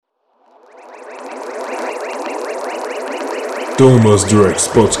Thomas Drex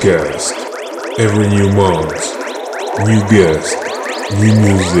Podcast. Every new month, new guest, new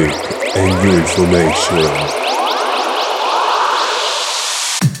music, and new information.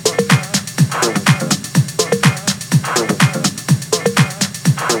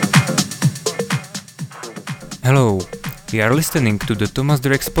 Hello, we are listening to the Thomas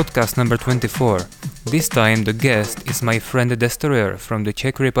Drex Podcast number 24. This time the guest is my friend Destroyer from the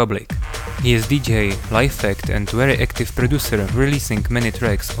Czech Republic. He is DJ, live act and very active producer, releasing many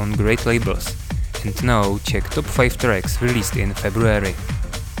tracks on great labels. And now check top 5 tracks released in February.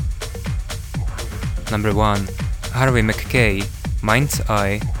 Number 1. Harvey McKay, Mind's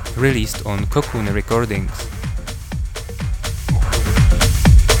Eye, released on Cocoon Recordings.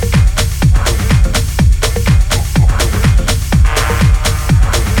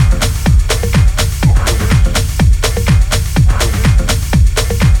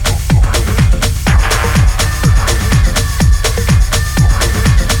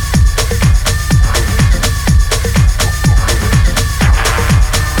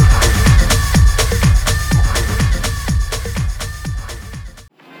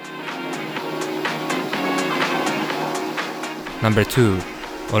 Number 2.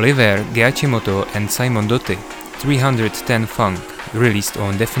 Oliver Giacchimoto and Simon Doty, 310 Funk, released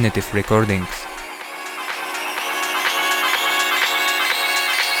on Definitive Recordings.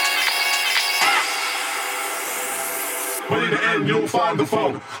 But in the end, you'll find the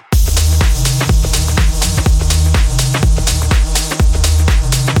funk.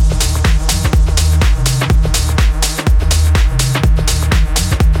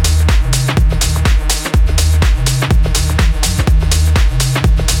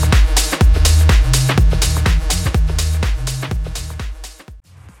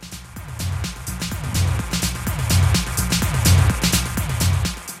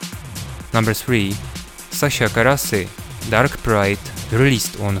 Number 3. Sasha Karasi, Dark Pride,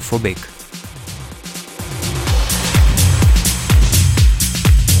 released on Phobic.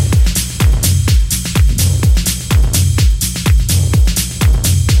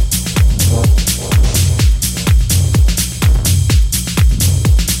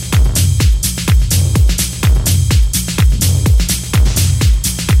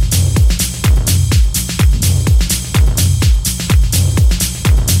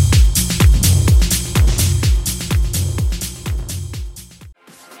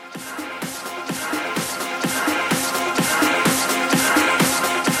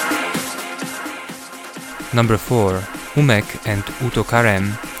 Number 4. Umek and Uto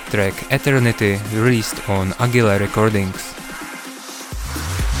Karem, track Eternity, released on Agile Recordings.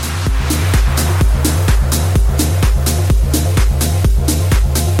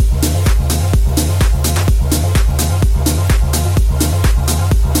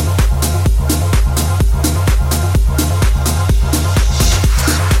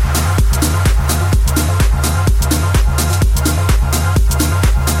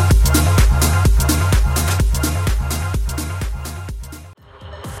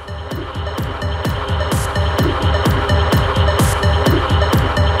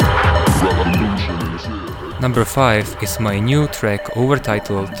 Number 5 is my new track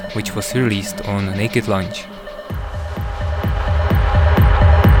Overtitled, which was released on Naked Lunch.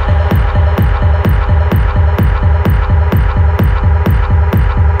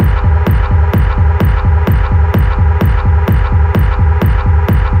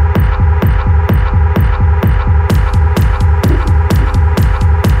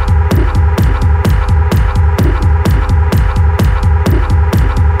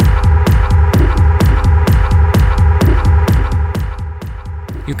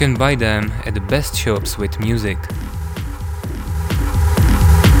 You can buy them at the best shops with music.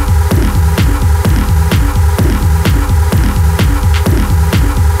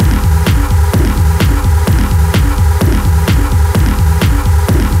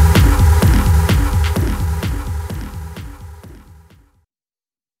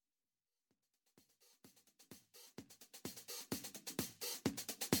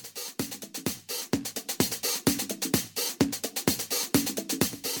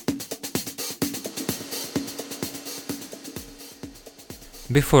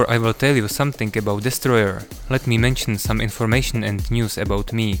 Before I will tell you something about Destroyer, let me mention some information and news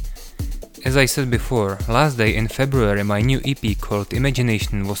about me. As I said before, last day in February my new EP called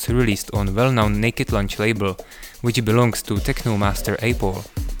Imagination was released on well-known Naked Lunch label, which belongs to techno master A-Paul.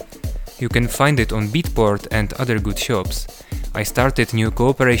 You can find it on Beatport and other good shops. I started new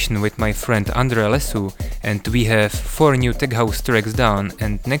cooperation with my friend Andre Lesu, and we have 4 new tech house tracks done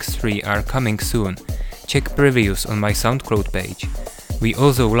and next 3 are coming soon. Check previews on my SoundCloud page. We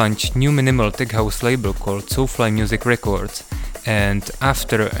also launched new minimal tech house label called Soulfly Music Records, And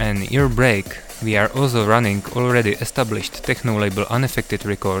after an year break, we are also running already established techno label Unaffected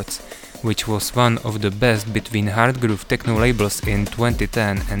Records, which was one of the best between hard groove techno labels in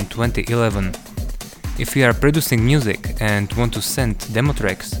 2010 and 2011. If you are producing music and want to send demo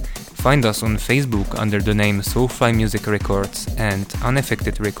tracks, find us on Facebook under the name Soulfly Music Records and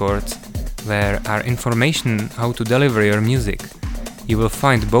Unaffected Records, where are information how to deliver your music. You will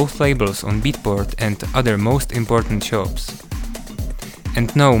find both labels on Beatport and other most important shops.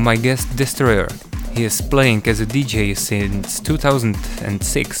 And now my guest Destroyer. He is playing as a DJ since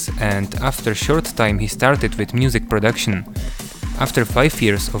 2006 and after short time he started with music production. After 5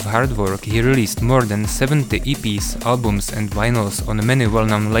 years of hard work he released more than 70 EPs, albums and vinyls on many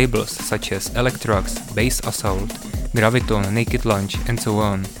well-known labels such as Electrox, Bass Assault, Graviton, Naked Lunch and so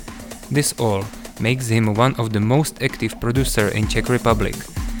on. This all makes him one of the most active producer in Czech Republic.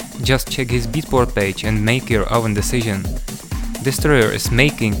 Just check his Beatport page and make your own decision. Destroyer is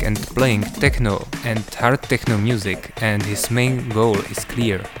making and playing techno and hard techno music, and his main goal is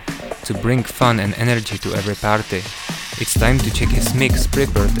clear: to bring fun and energy to every party. It's time to check his mix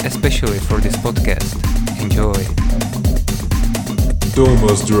prepared especially for this podcast. Enjoy!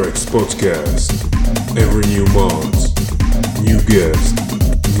 Thomas Drex Podcast. Every new month, new guest,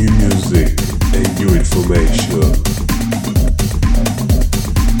 new music, and new information.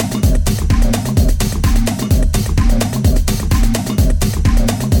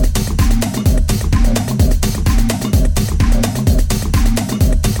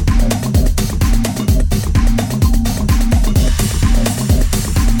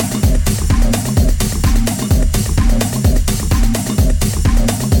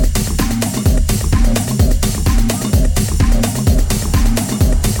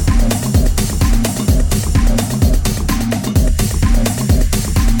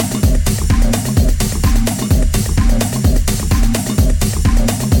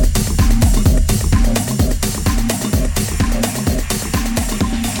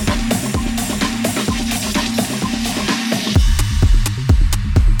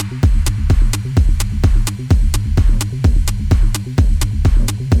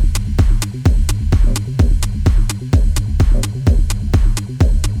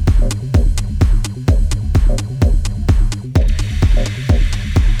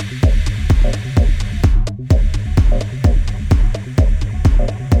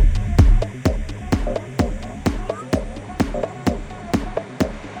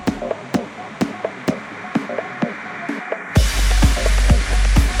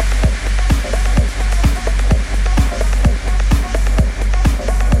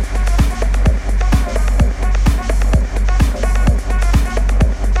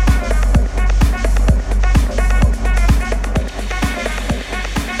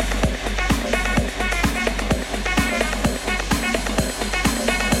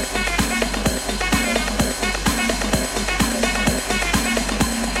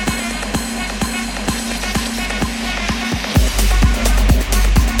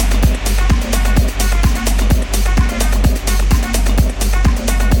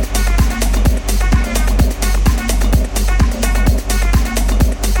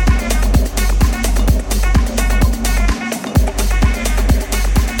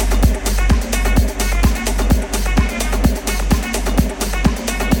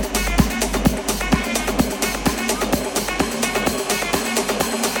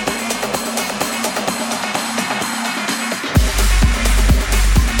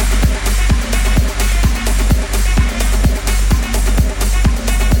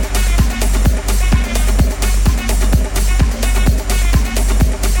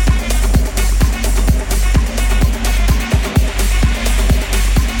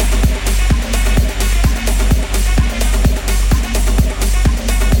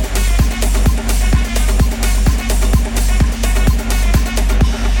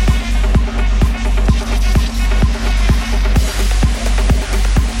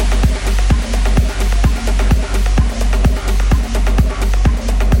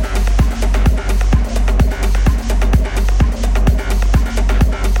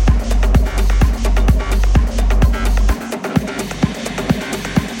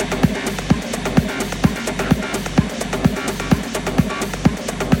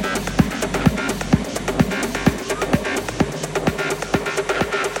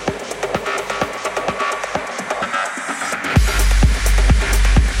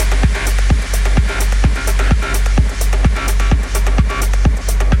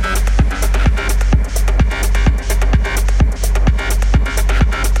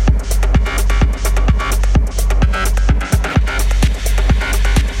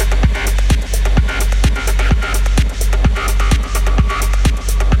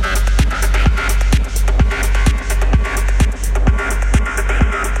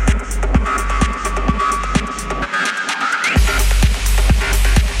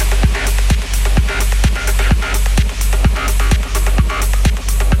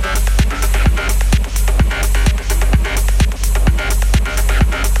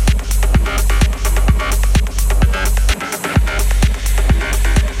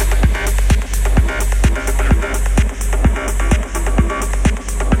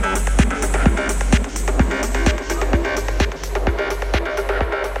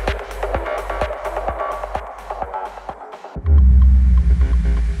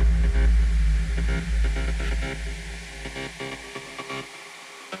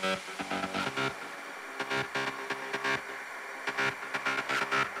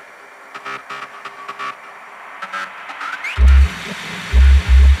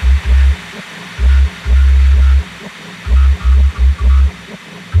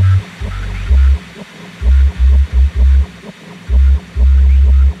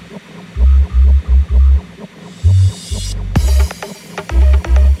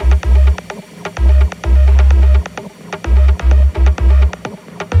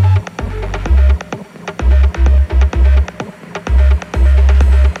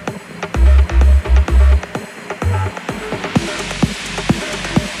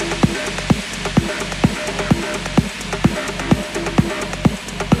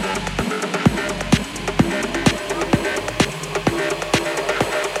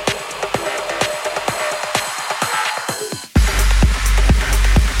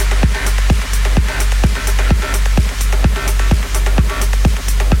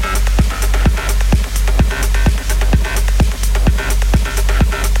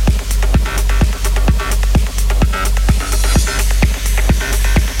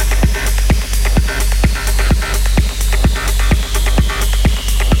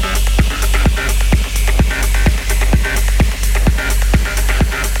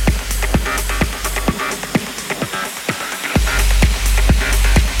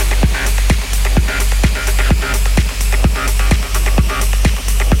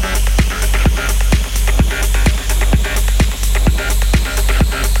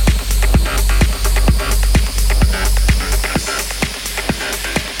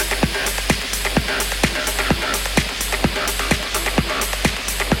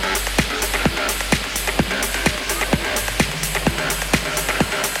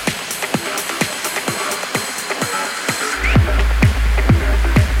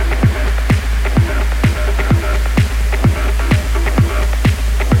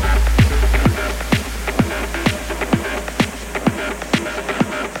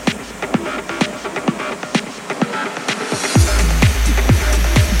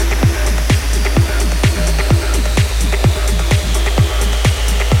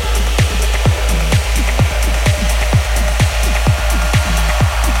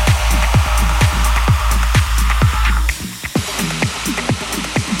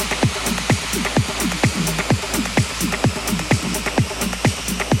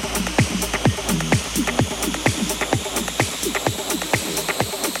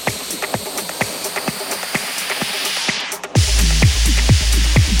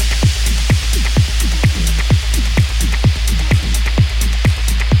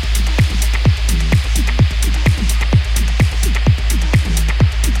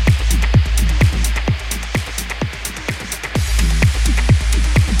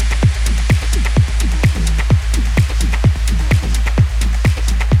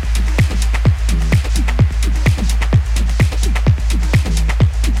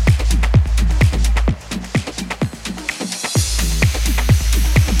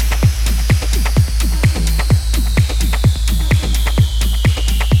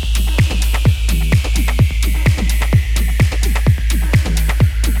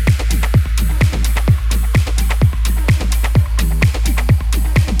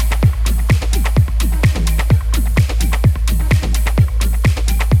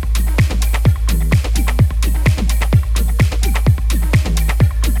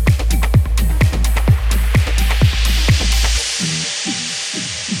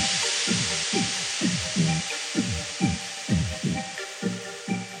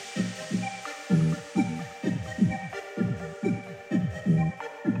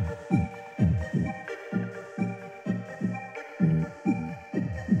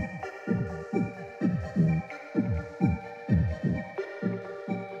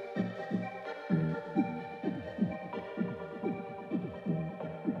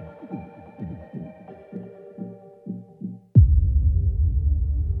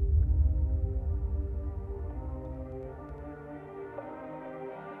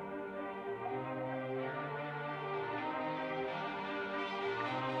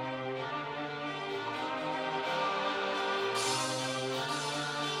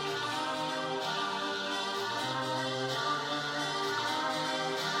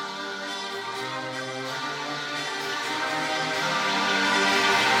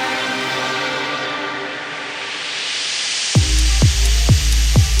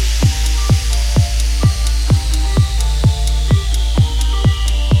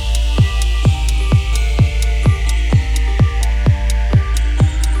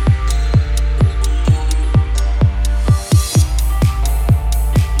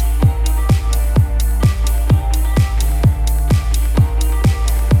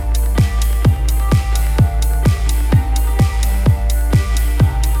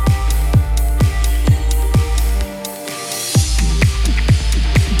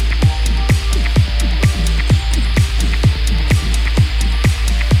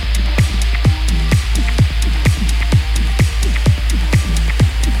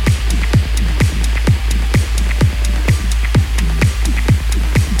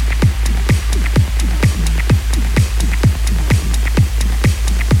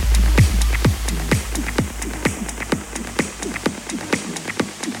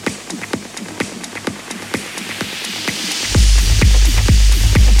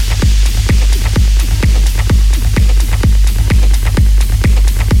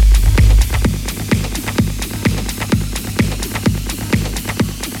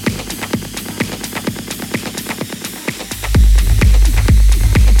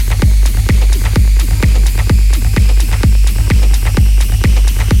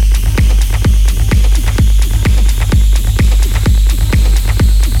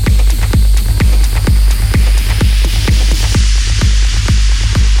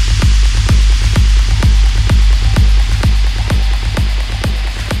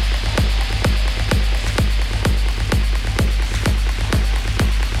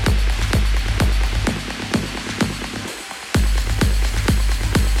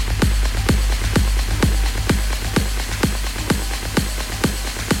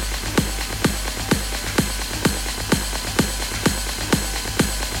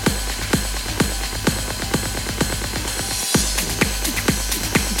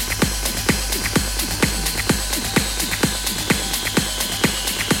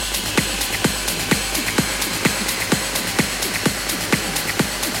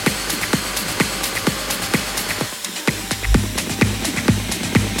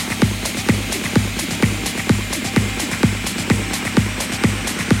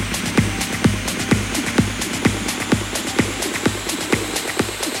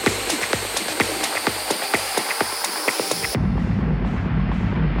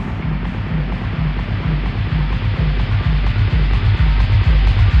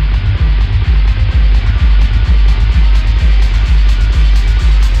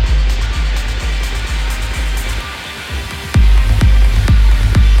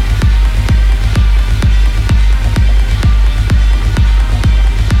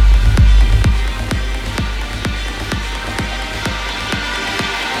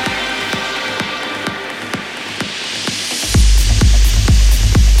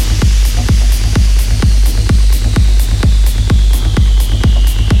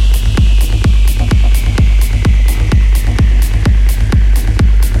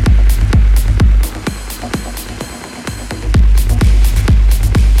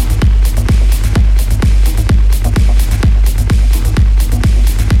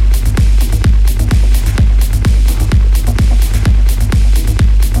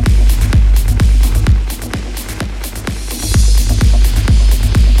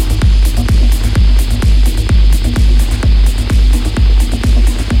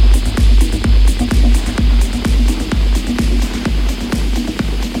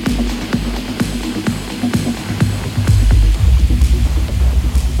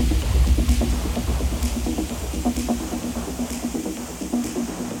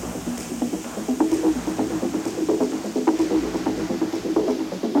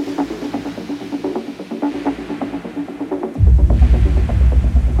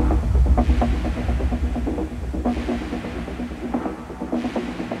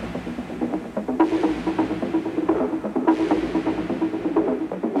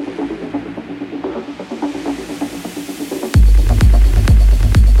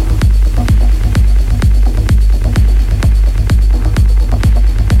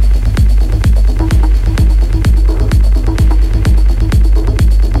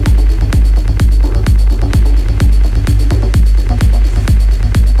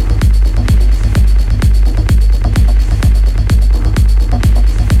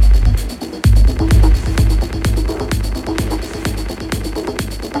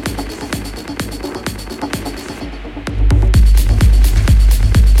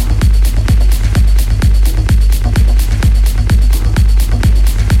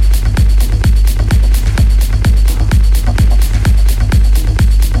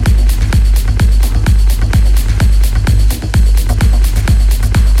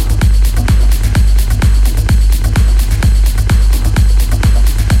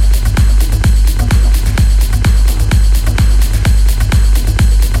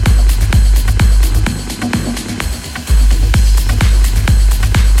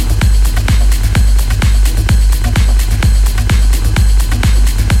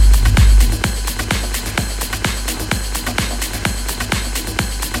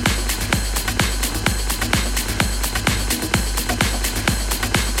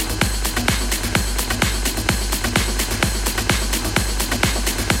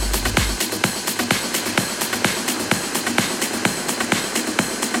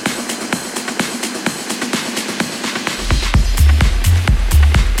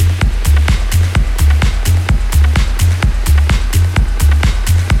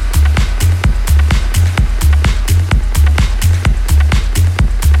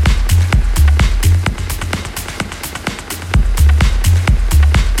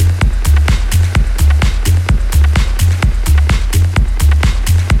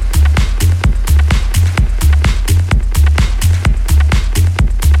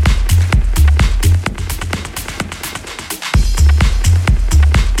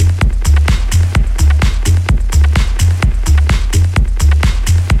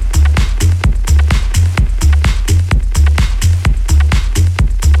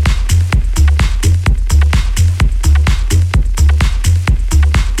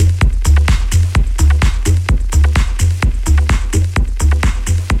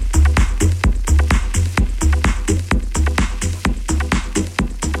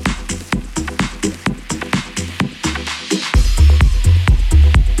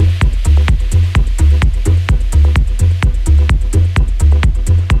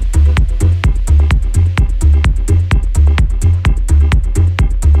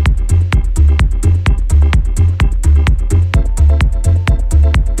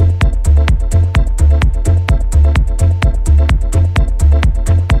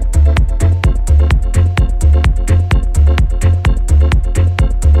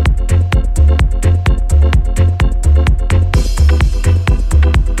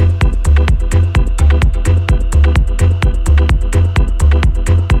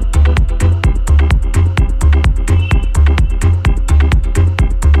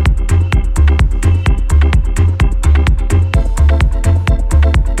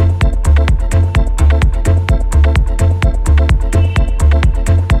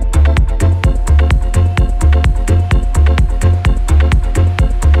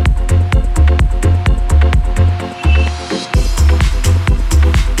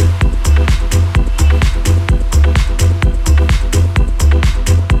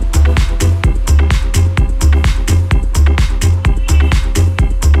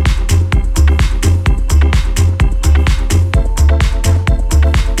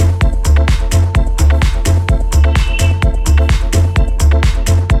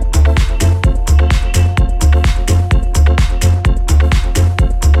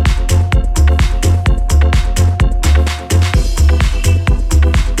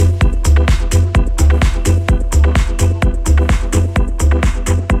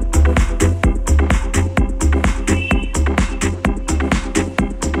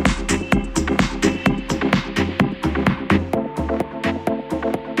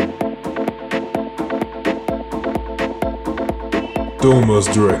 Thomas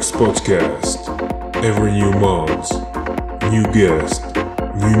Drex Podcast. Every new month, new guest,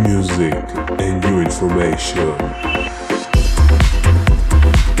 new music, and new information.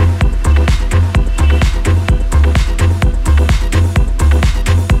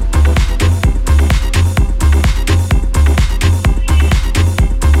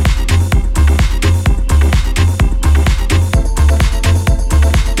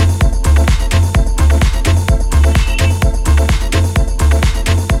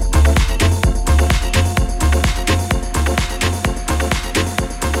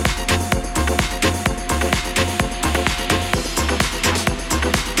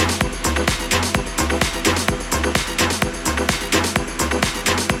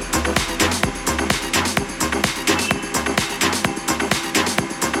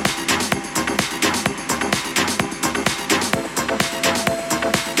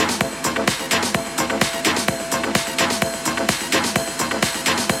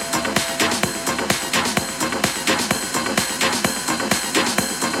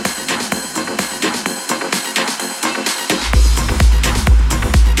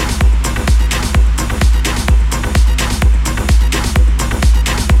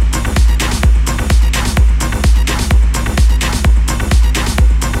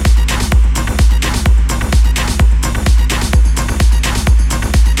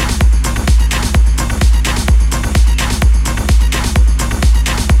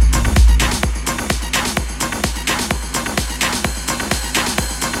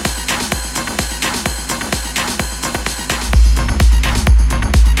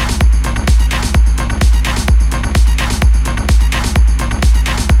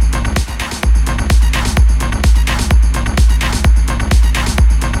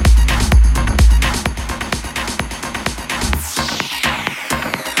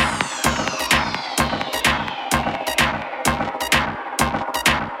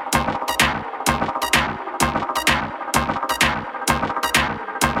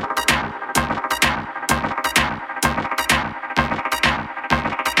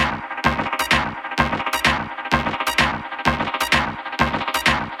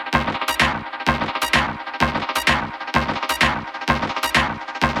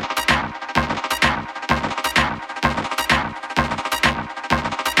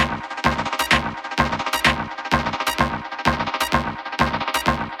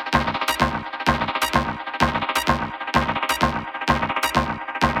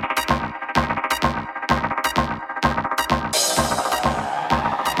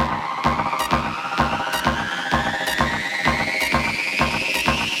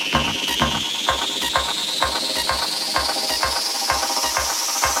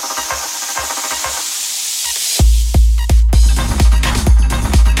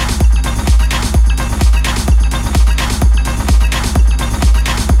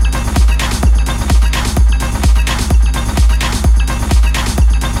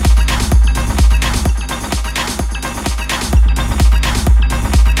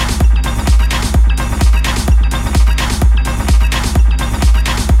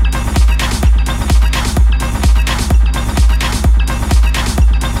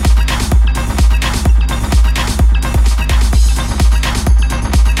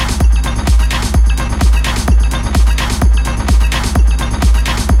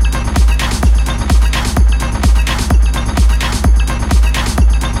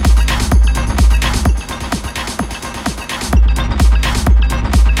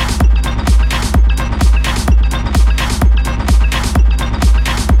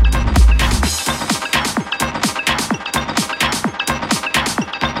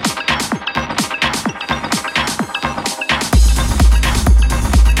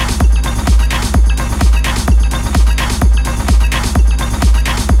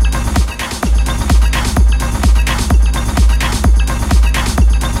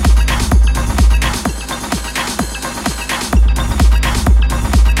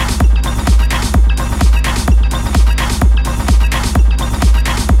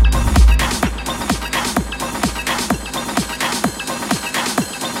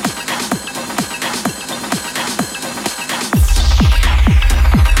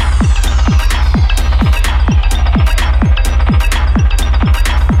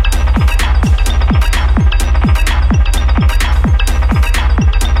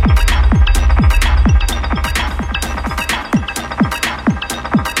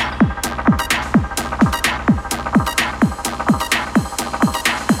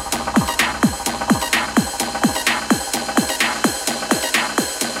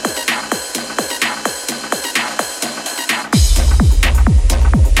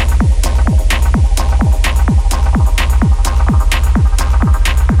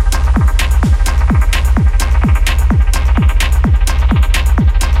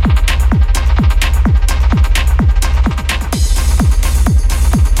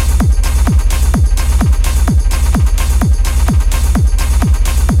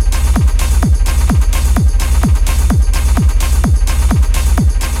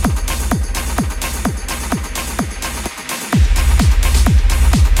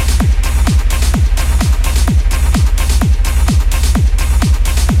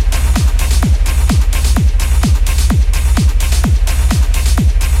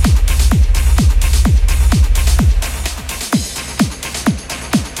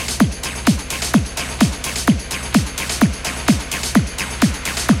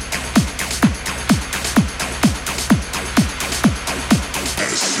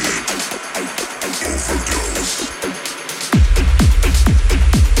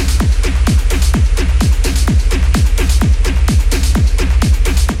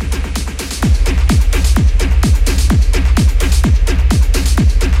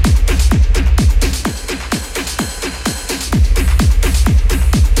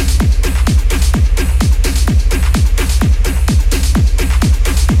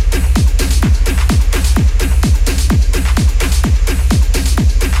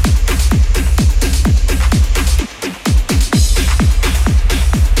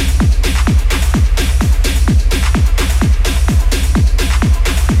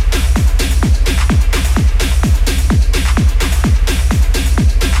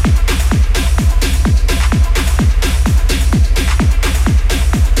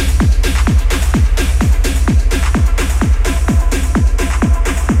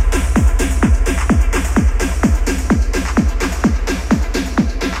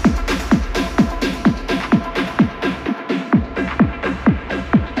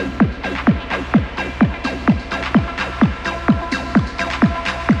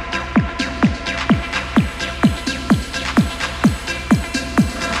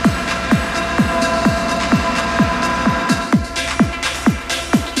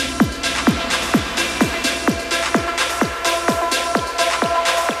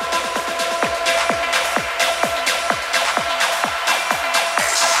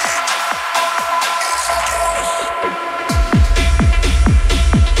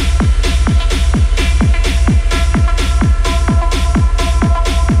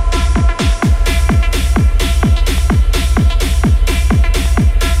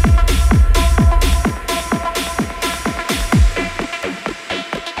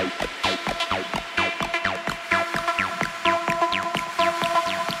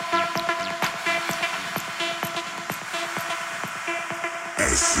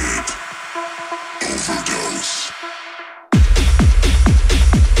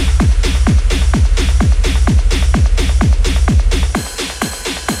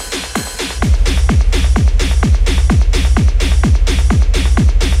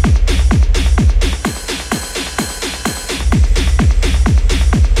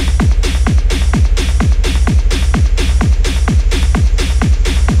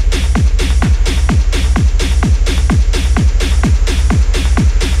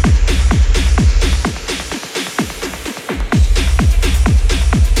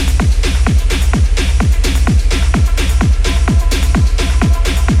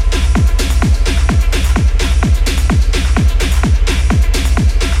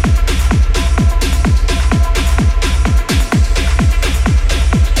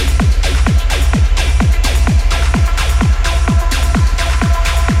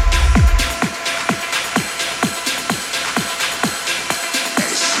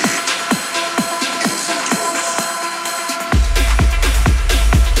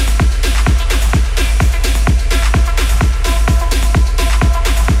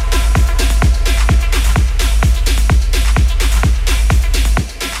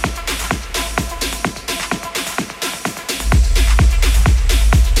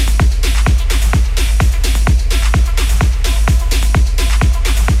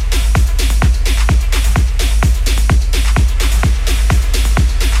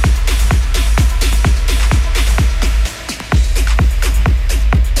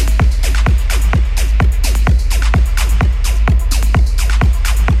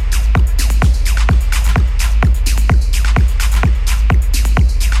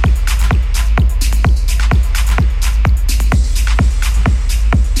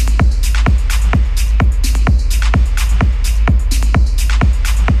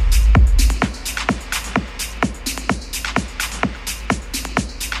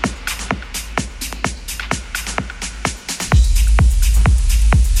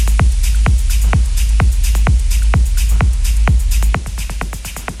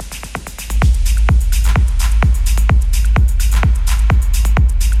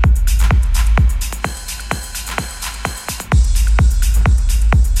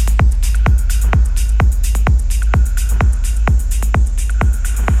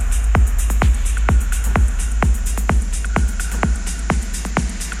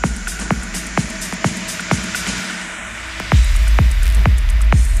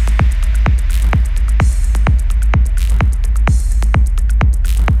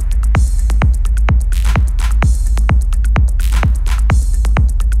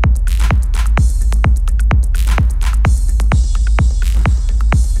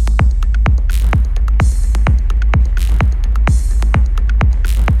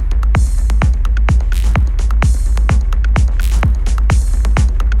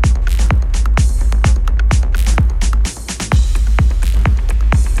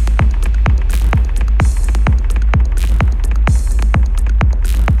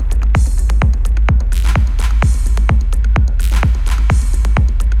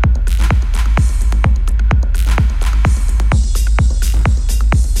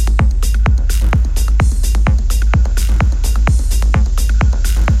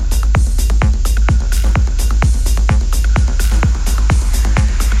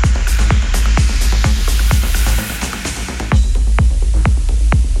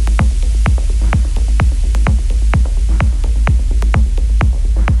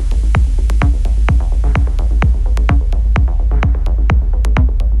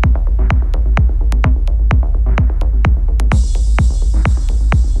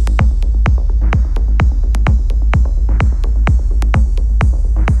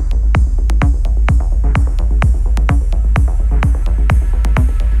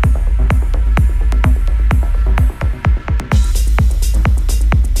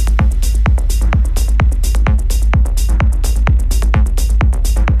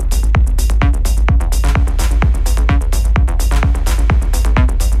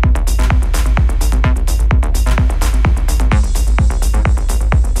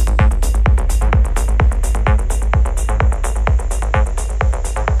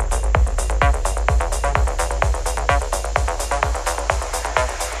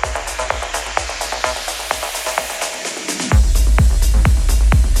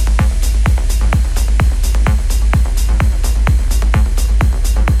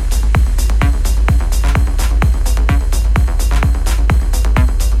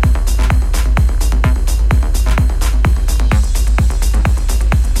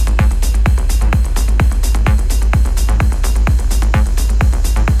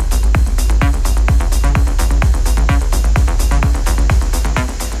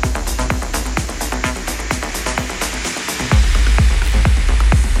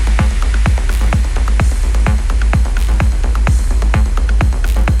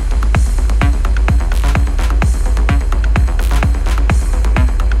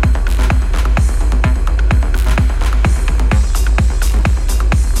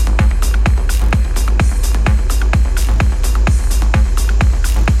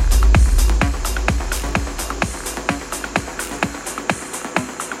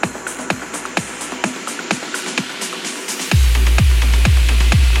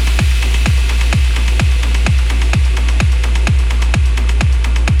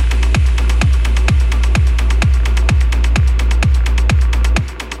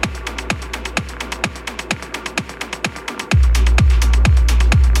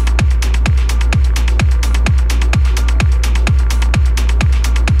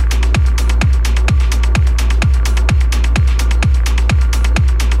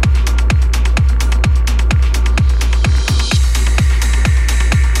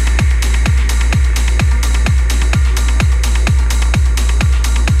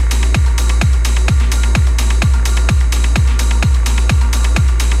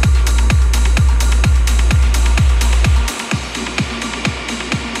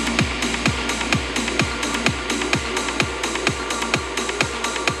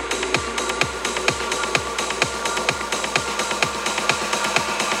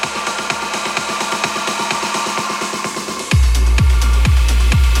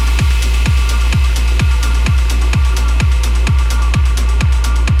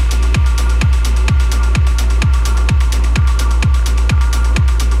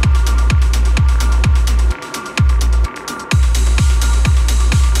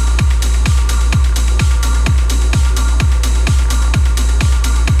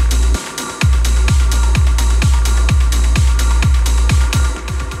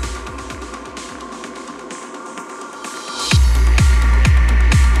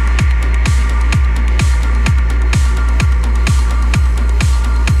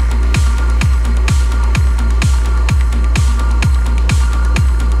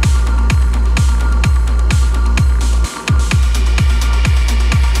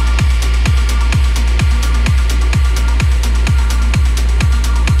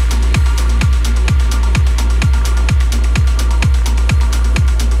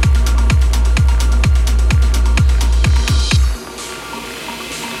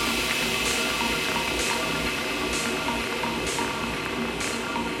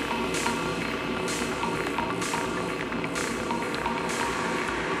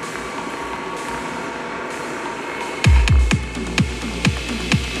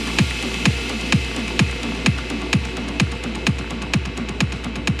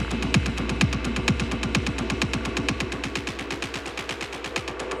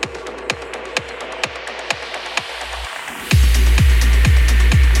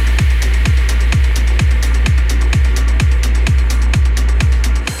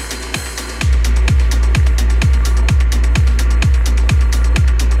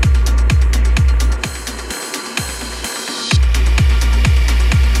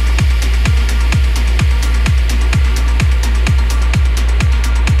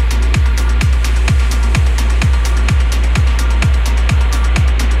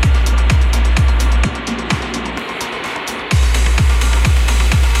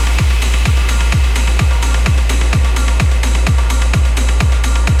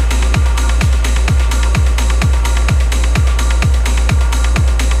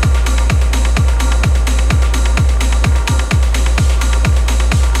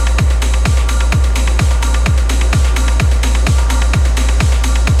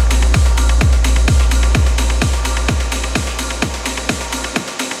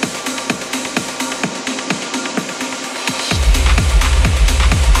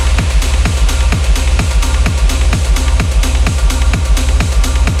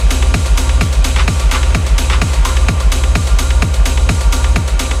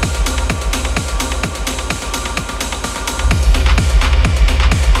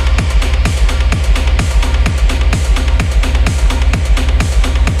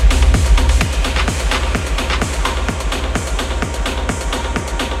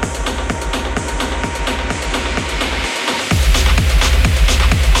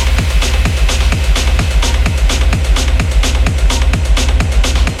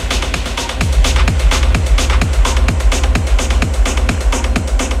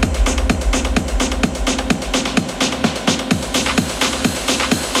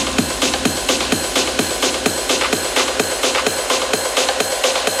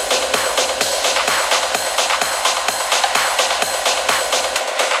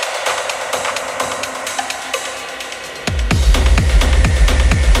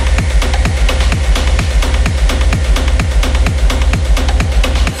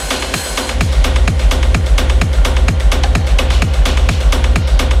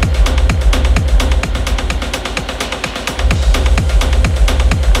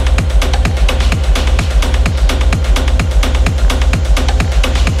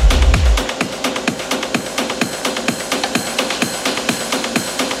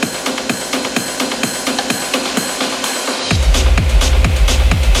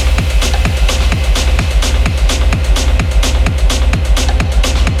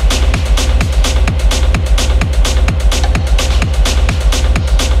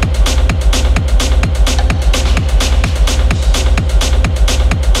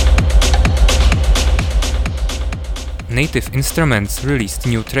 Native Instruments released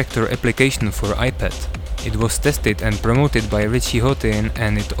new tractor application for iPad. It was tested and promoted by Richie Hawtin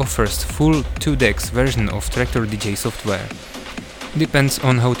and it offers full 2DEX version of Traktor DJ software. Depends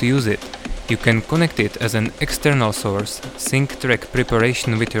on how to use it. You can connect it as an external source, sync track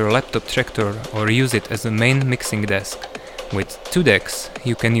preparation with your laptop Traktor or use it as a main mixing desk. With 2DEX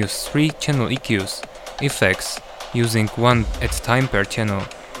you can use 3-channel EQs, effects, using one at a time per channel,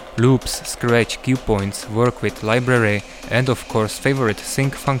 loops, scratch, cue points, work with library and of course favorite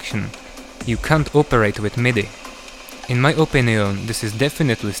sync function. You can't operate with MIDI. In my opinion, this is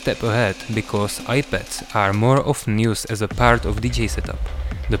definitely a step ahead because iPads are more often used as a part of DJ setup.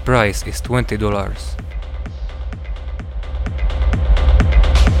 The price is $20.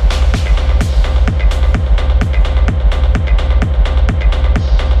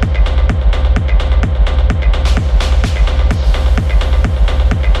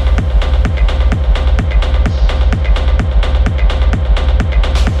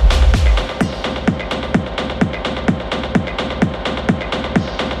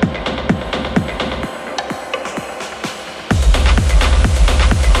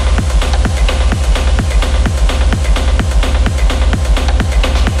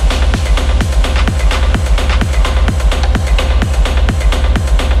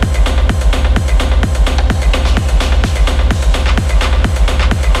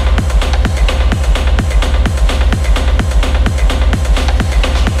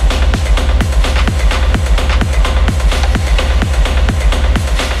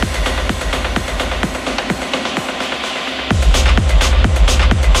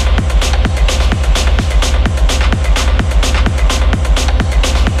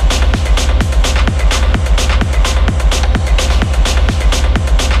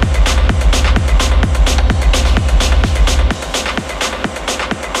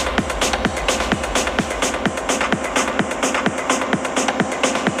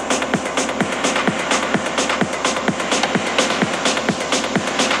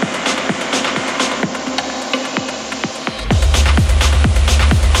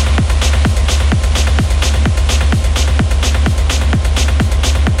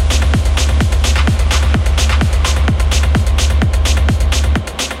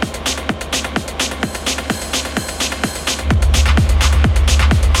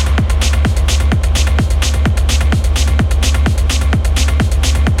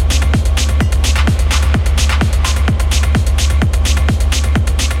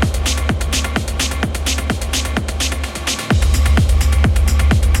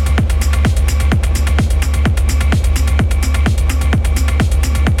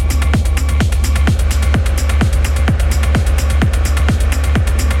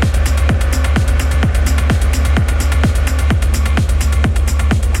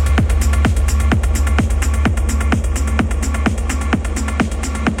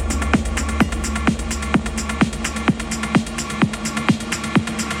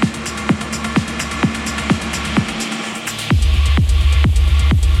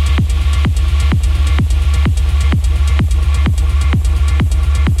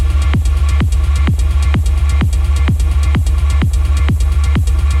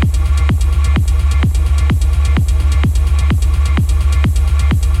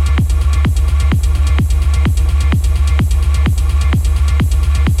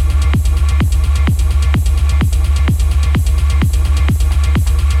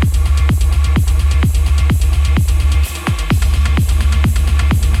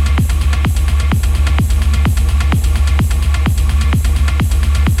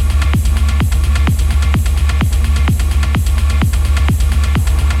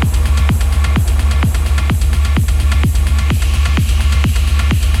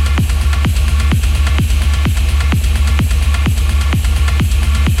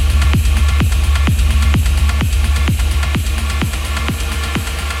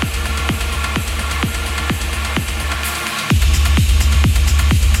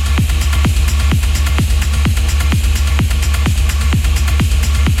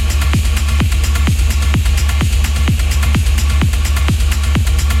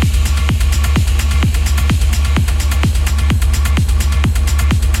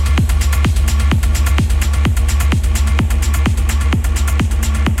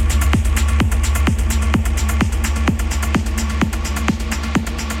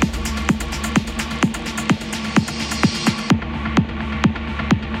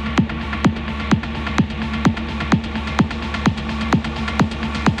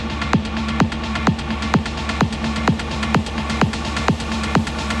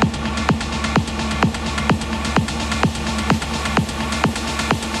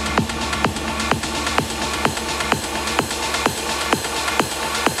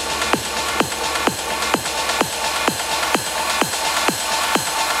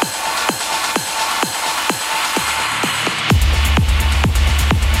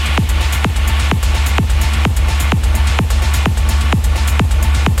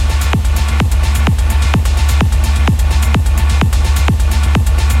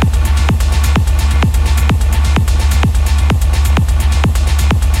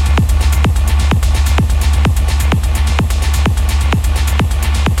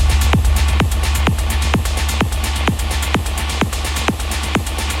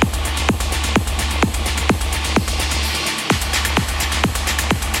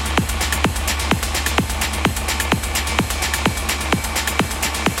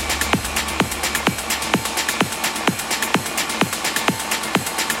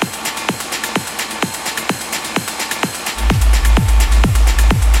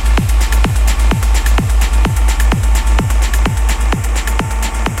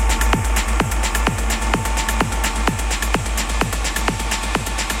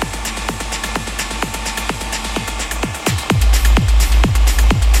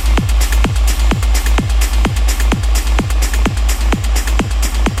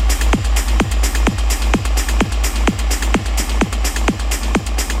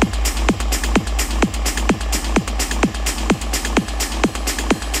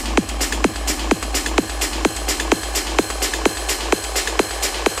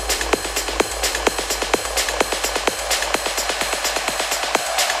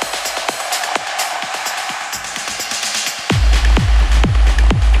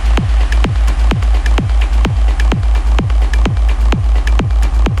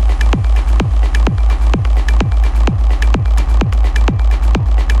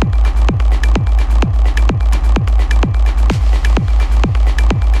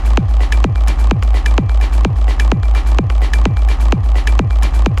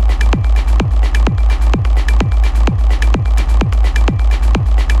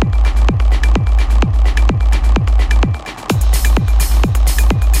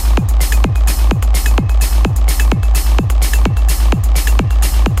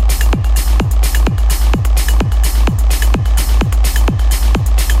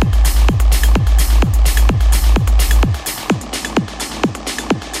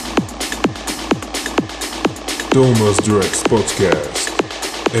 Thomas Drex Podcast.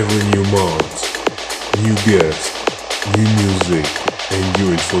 Every new month, new guest, new music, and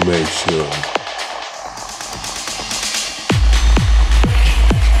new information.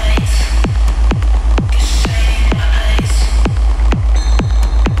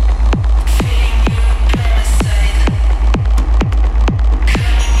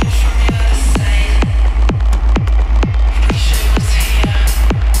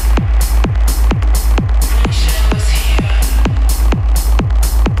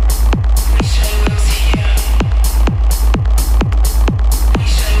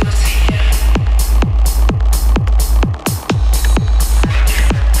 Here.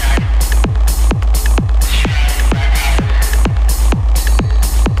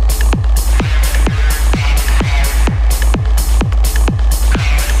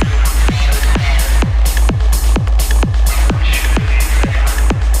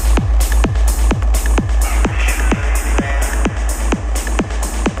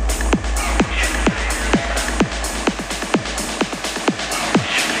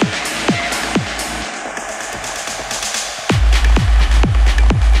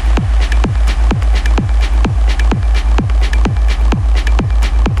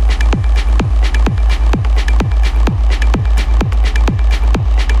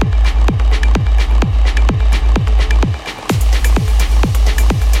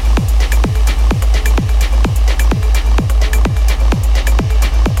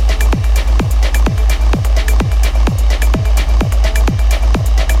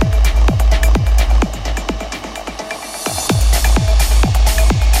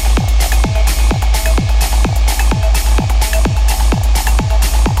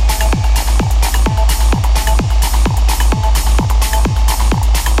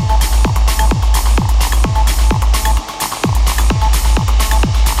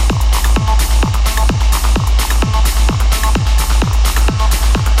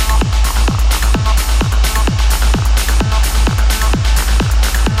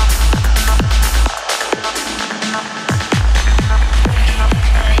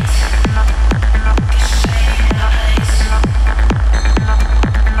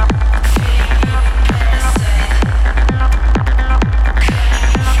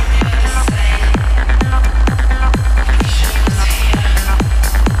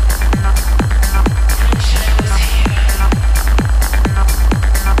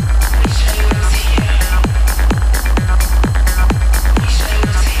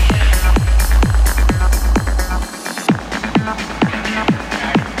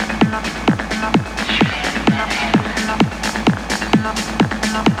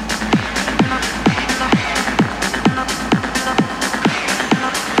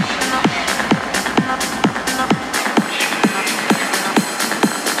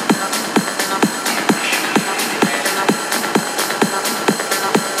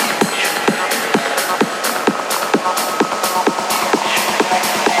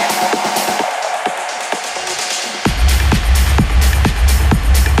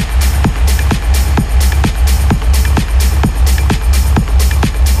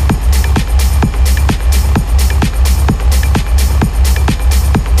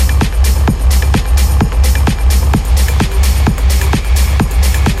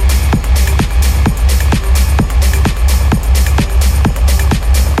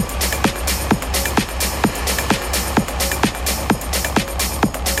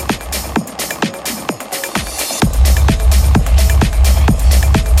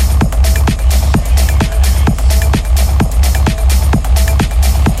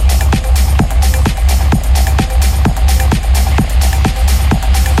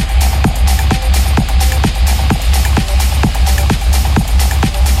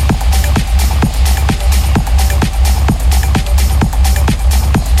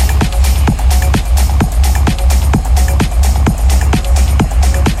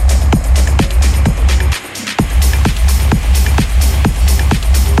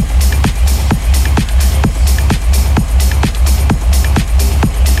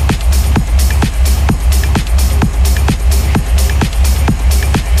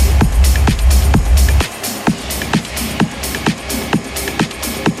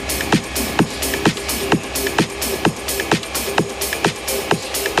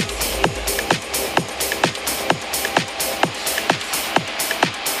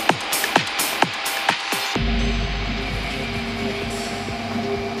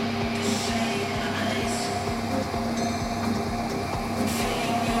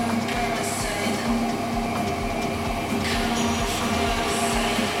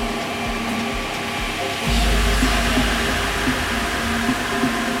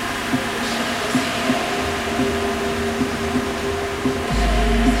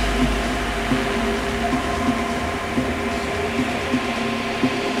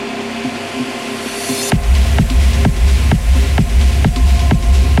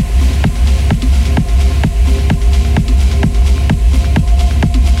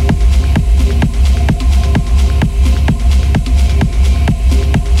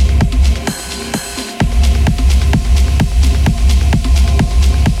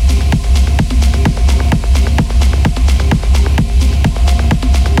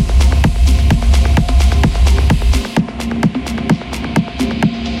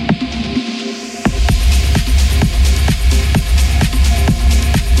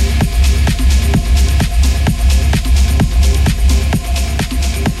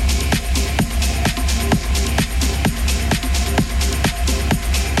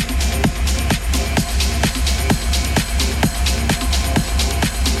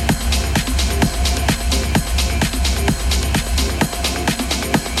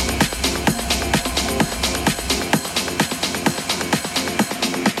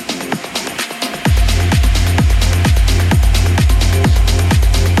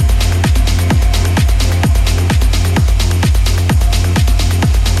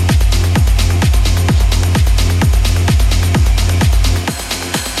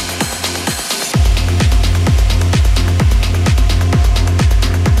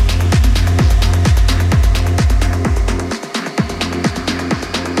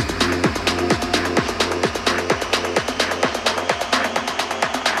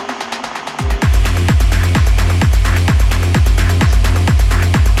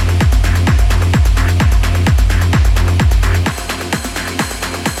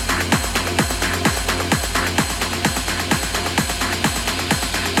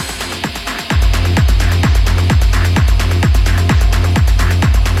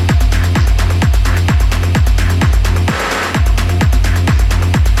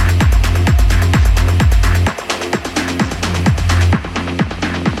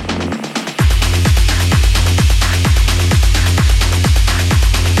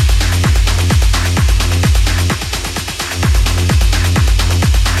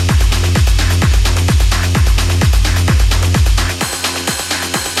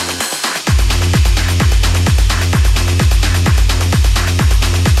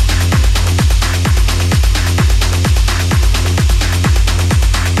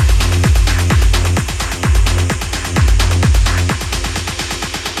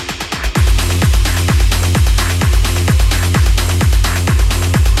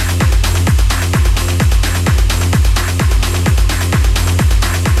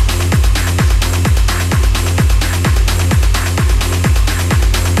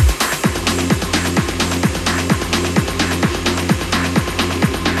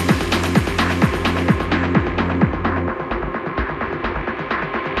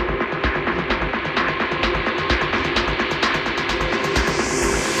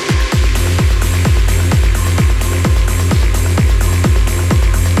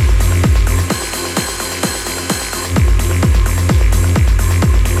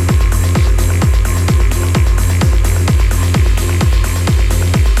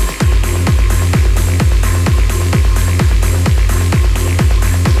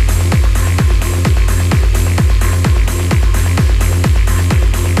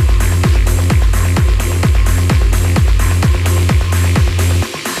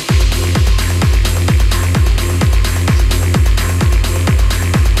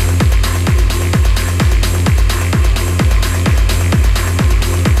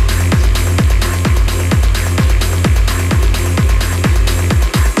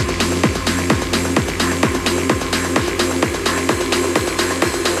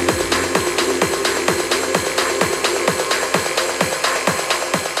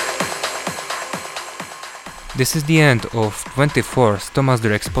 This is the end of 24th Thomas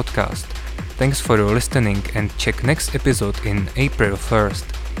Drex podcast. Thanks for your listening and check next episode in April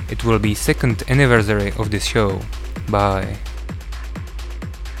 1st. It will be 2nd anniversary of this show. Bye.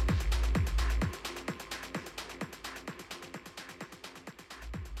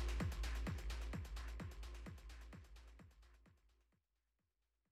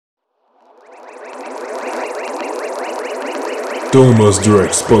 Thomas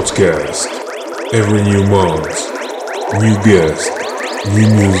Drex podcast. Every new month, new guest, new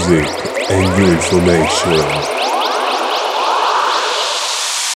music, and new information.